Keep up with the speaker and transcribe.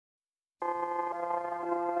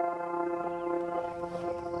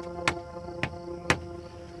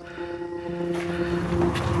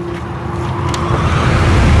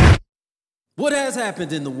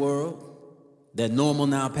happened in the world that normal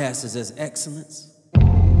now passes as excellence?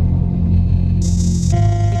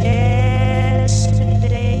 Yesterday.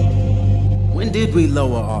 When did we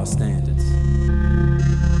lower our standards?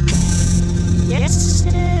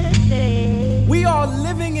 Yesterday. We are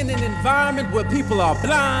living in an environment where people are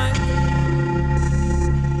blind.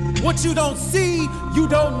 What you don't see, you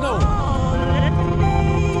don't know.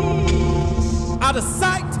 Out of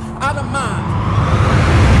sight, out of mind.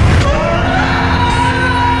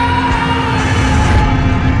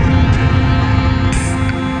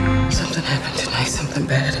 Something happened tonight, something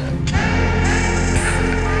bad.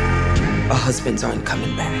 Our husbands aren't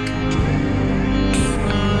coming back.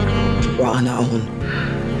 We're on our own.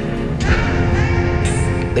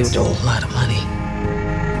 They stole a lot of money.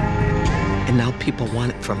 And now people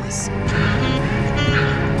want it from us.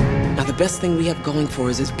 Now the best thing we have going for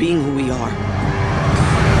us is being who we are.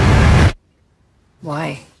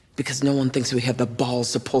 Why? Because no one thinks we have the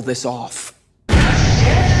balls to pull this off. Who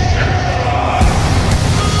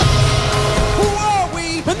are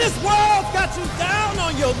we when this world's got you down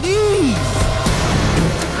on your knees?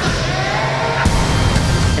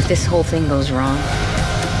 If this whole thing goes wrong,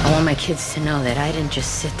 I want my kids to know that I didn't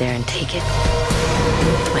just sit there and take it.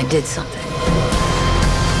 I did something.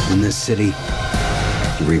 In this city,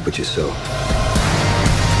 you reap what you sow.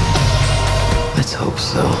 Let's hope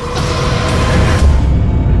so.